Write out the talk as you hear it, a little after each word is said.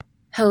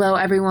Hello,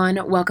 everyone.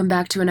 Welcome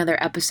back to another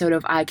episode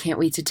of I Can't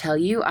Wait to Tell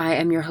You. I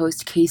am your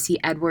host, Casey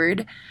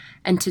Edward,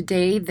 and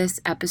today this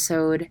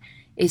episode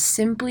is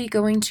simply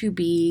going to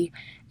be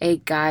a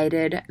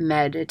guided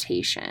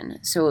meditation.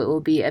 So it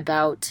will be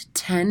about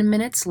 10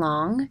 minutes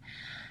long,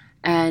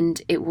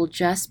 and it will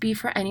just be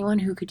for anyone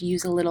who could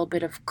use a little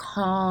bit of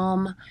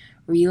calm,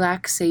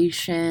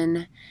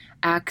 relaxation,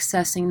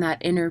 accessing that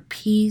inner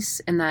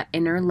peace and that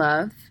inner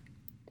love.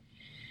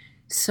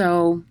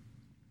 So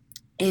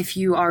if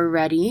you are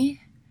ready,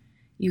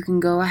 you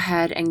can go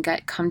ahead and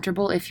get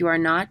comfortable. If you are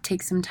not,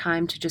 take some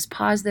time to just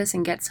pause this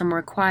and get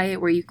somewhere quiet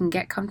where you can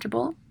get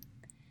comfortable.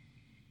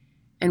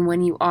 And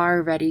when you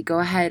are ready, go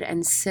ahead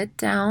and sit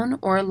down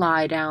or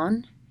lie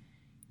down.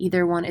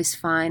 Either one is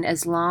fine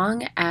as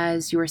long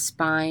as your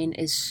spine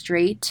is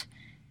straight.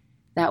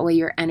 That way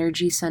your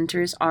energy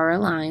centers are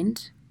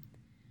aligned.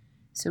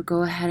 So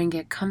go ahead and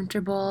get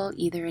comfortable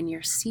either in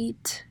your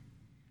seat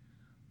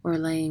or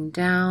laying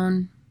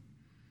down.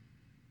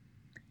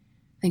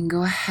 Then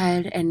go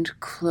ahead and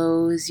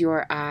close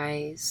your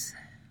eyes.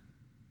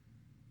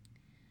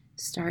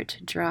 Start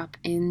to drop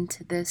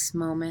into this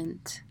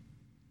moment.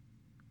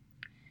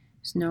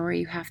 There's nowhere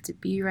you have to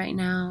be right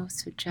now,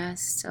 so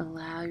just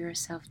allow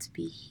yourself to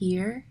be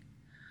here.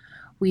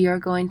 We are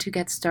going to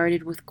get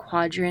started with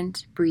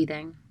quadrant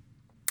breathing.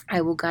 I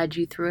will guide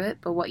you through it,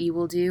 but what you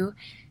will do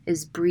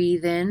is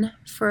breathe in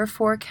for a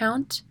 4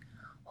 count,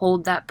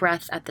 hold that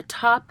breath at the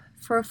top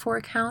for a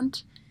 4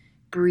 count,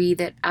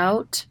 breathe it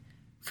out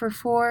for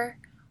 4,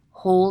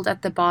 hold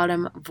at the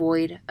bottom,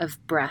 void of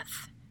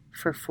breath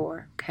for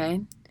 4, okay?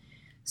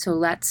 So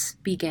let's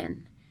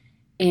begin.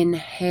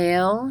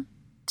 Inhale,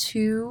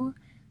 2,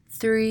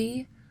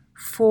 3,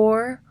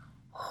 4,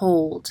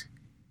 hold,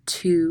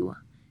 2,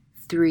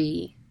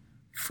 3,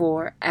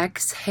 4.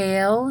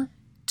 Exhale,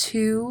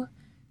 2,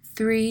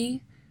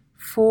 3,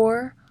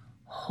 4,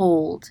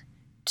 hold,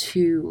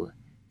 2,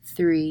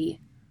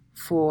 3,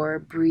 4.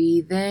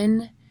 Breathe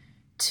in,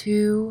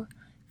 2,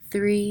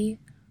 3,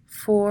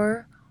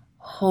 4,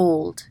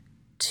 hold,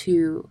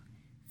 2,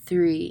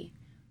 3,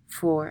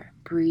 4.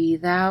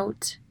 Breathe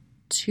out,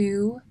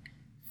 2,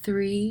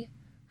 3,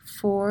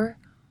 4,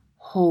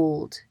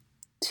 hold,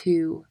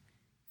 2,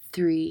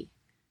 3,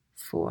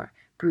 4.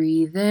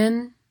 Breathe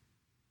in,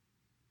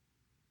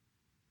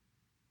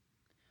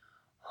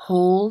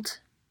 hold,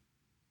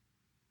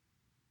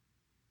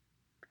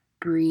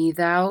 breathe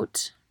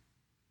out,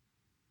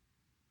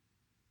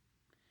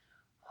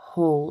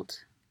 hold.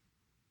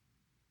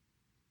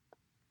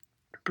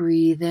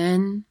 Breathe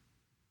in,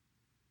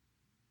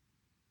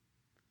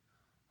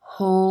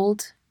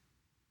 hold,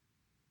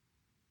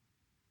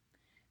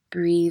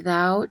 breathe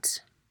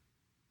out,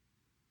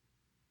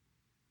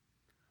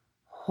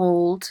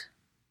 hold,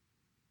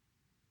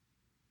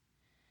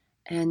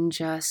 and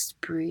just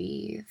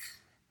breathe.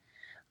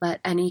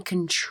 Let any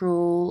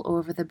control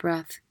over the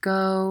breath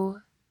go.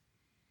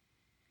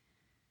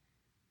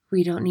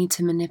 We don't need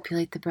to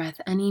manipulate the breath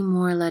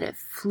anymore. Let it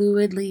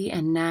fluidly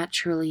and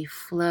naturally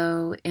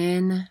flow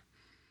in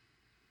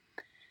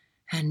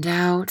and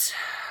out.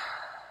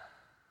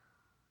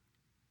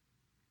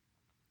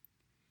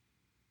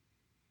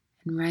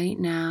 And right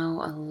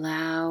now,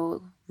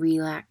 allow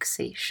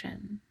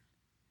relaxation.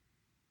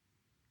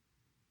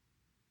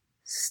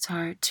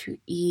 Start to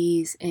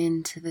ease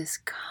into this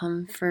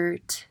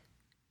comfort,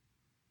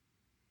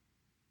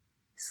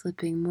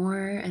 slipping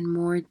more and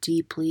more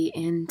deeply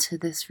into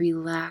this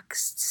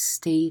relaxed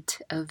state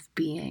of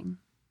being.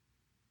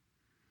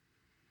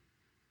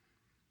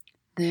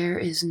 There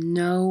is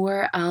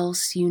nowhere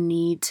else you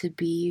need to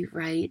be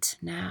right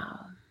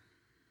now.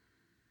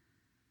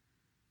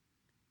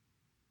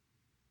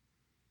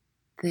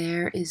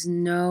 There is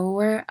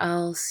nowhere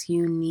else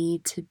you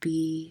need to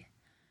be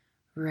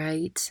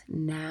right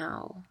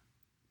now.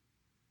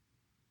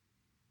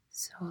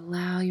 So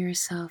allow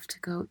yourself to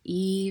go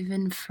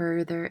even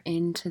further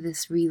into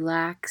this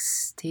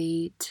relaxed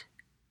state.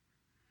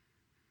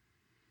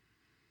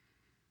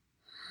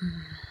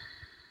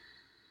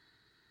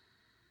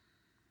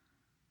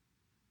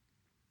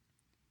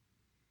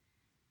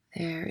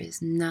 There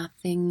is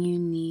nothing you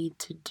need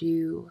to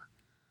do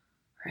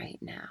right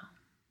now.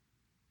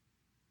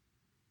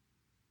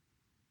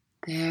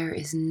 There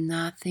is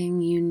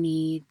nothing you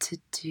need to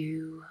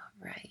do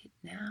right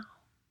now.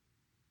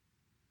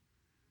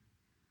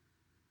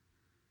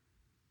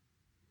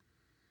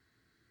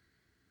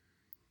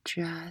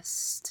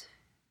 Just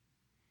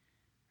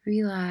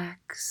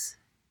relax.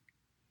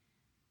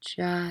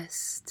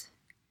 Just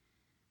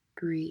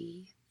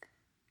breathe.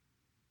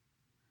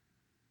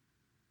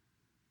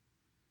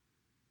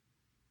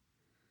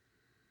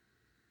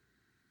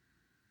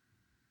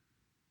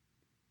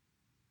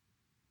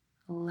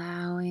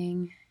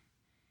 Allowing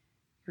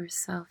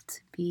yourself to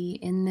be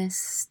in this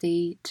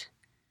state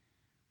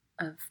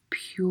of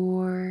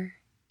pure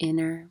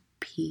inner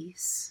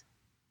peace.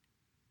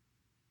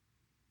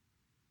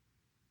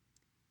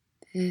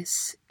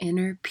 This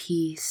inner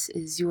peace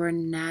is your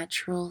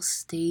natural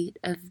state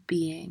of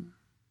being.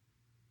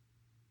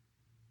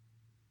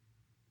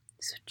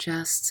 So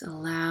just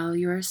allow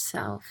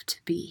yourself to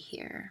be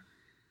here.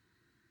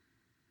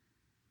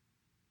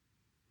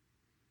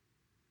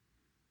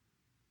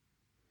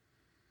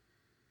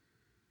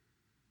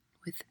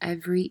 With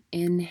every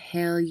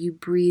inhale, you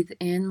breathe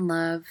in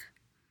love.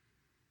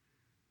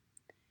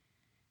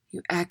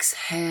 You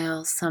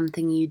exhale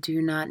something you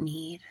do not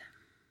need.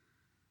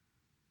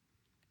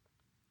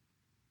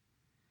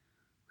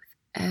 With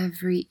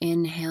every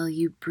inhale,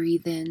 you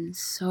breathe in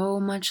so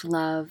much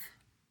love.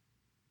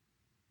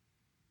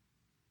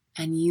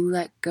 And you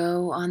let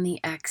go on the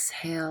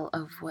exhale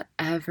of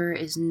whatever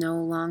is no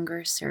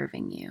longer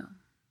serving you.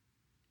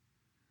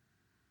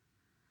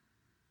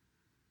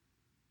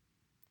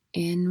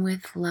 In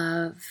with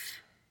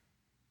love,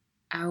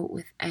 out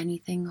with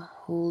anything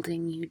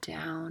holding you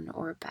down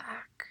or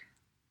back.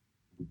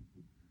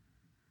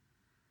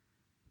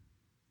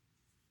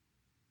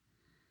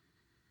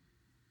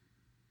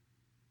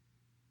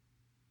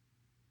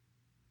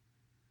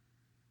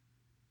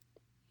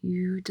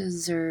 You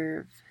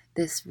deserve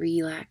this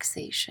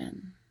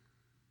relaxation.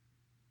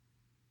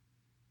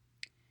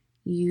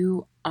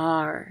 You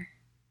are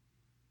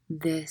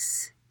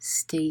this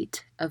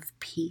state of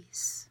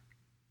peace.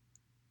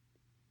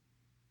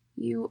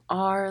 You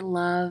are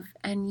love,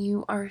 and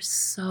you are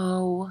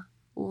so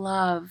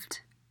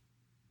loved.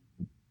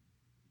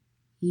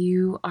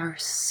 You are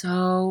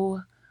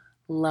so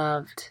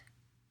loved.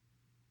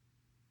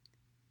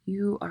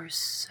 You are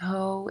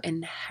so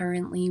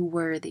inherently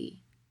worthy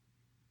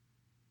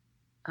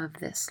of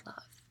this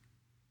love.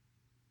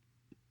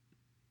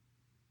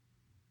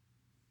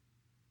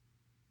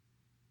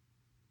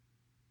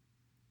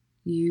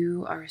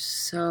 You are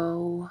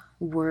so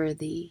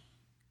worthy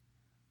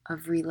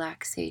of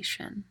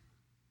relaxation.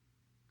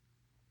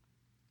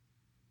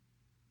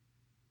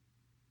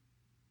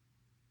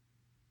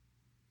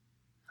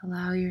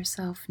 Allow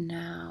yourself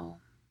now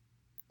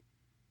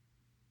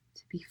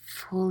to be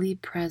fully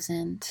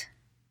present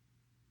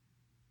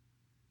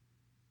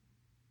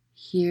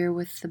here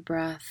with the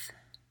breath,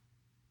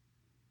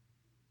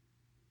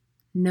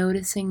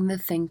 noticing the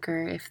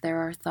thinker if there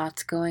are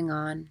thoughts going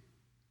on,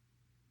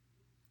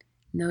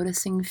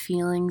 noticing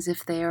feelings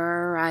if they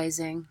are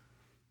arising,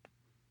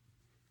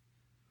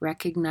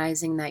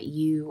 recognizing that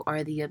you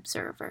are the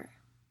observer.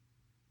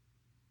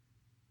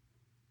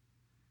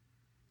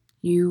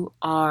 You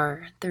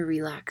are the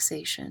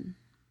relaxation.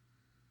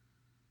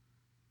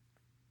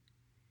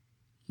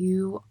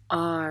 You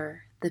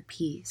are the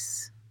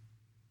peace.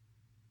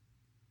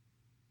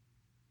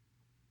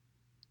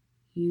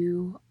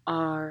 You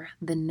are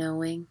the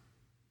knowing.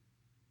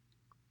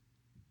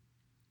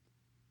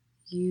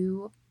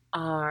 You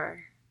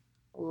are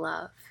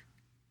love.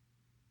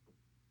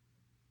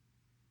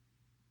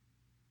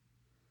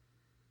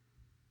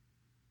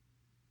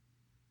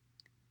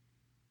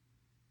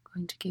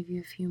 I'm going to give you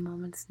a few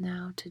moments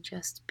now to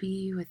just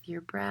be with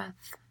your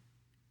breath.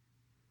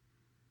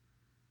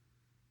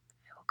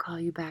 I will call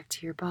you back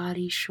to your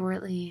body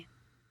shortly,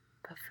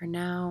 but for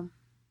now,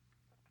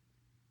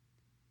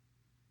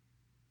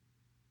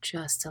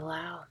 just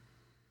allow.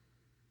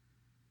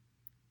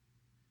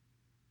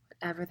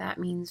 Whatever that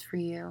means for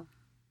you.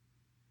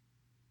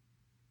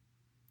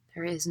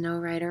 There is no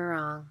right or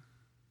wrong.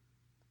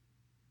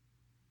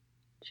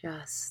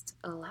 Just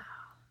allow.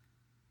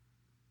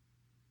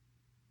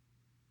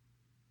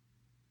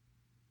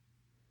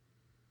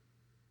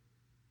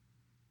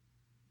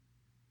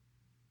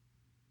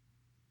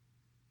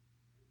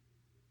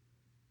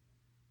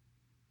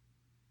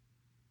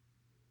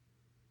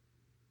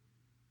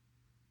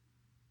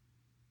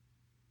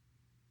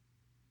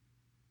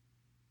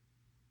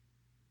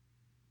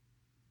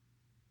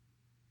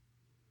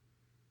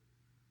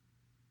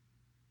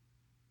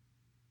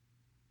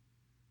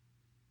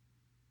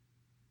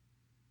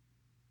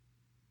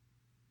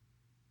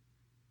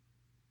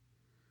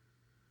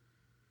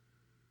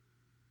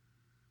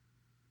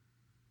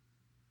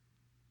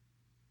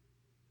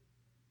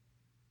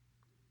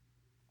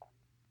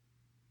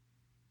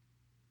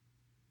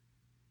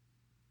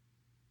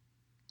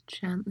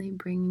 Gently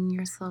bringing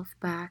yourself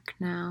back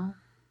now.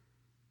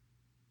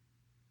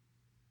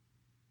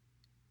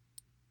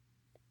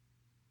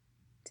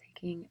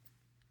 Taking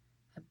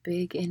a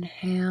big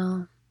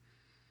inhale,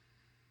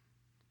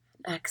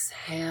 and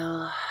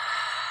exhale.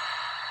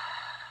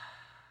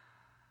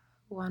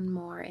 One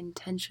more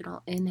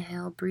intentional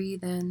inhale,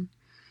 breathe in.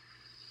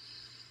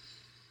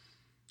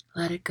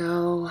 Let it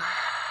go.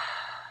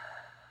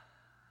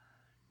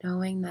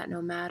 Knowing that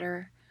no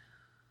matter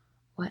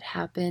what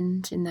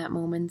happened in that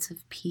moment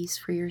of peace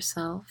for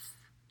yourself,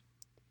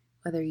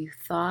 whether you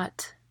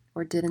thought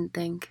or didn't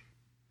think,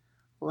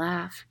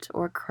 laughed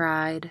or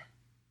cried,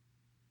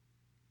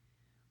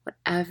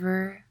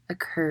 whatever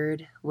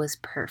occurred was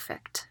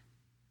perfect.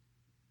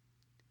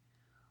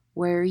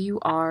 Where you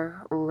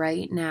are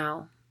right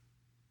now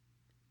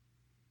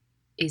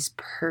is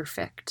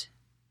perfect.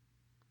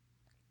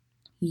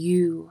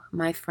 You,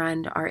 my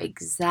friend, are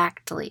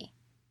exactly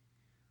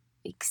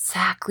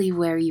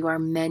where you are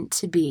meant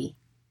to be,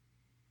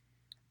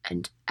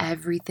 and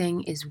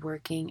everything is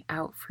working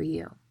out for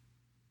you.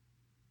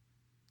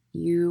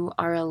 You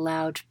are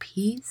allowed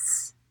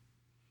peace.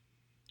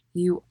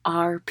 You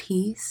are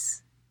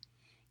peace.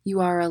 You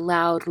are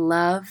allowed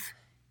love.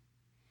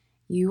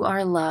 You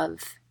are love.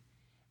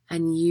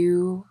 And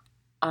you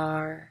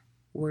are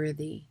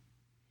worthy.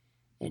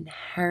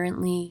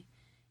 Inherently,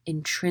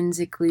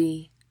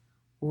 intrinsically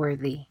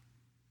worthy.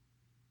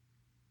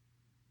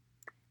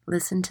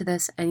 Listen to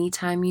this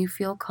anytime you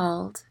feel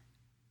called,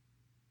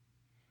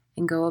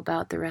 and go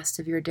about the rest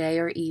of your day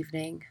or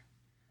evening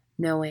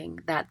knowing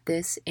that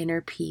this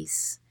inner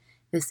peace,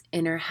 this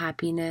inner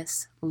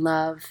happiness,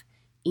 love,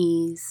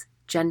 ease,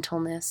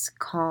 gentleness,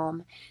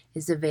 calm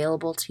is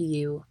available to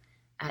you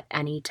at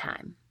any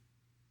time.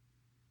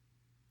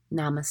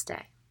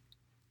 Namaste.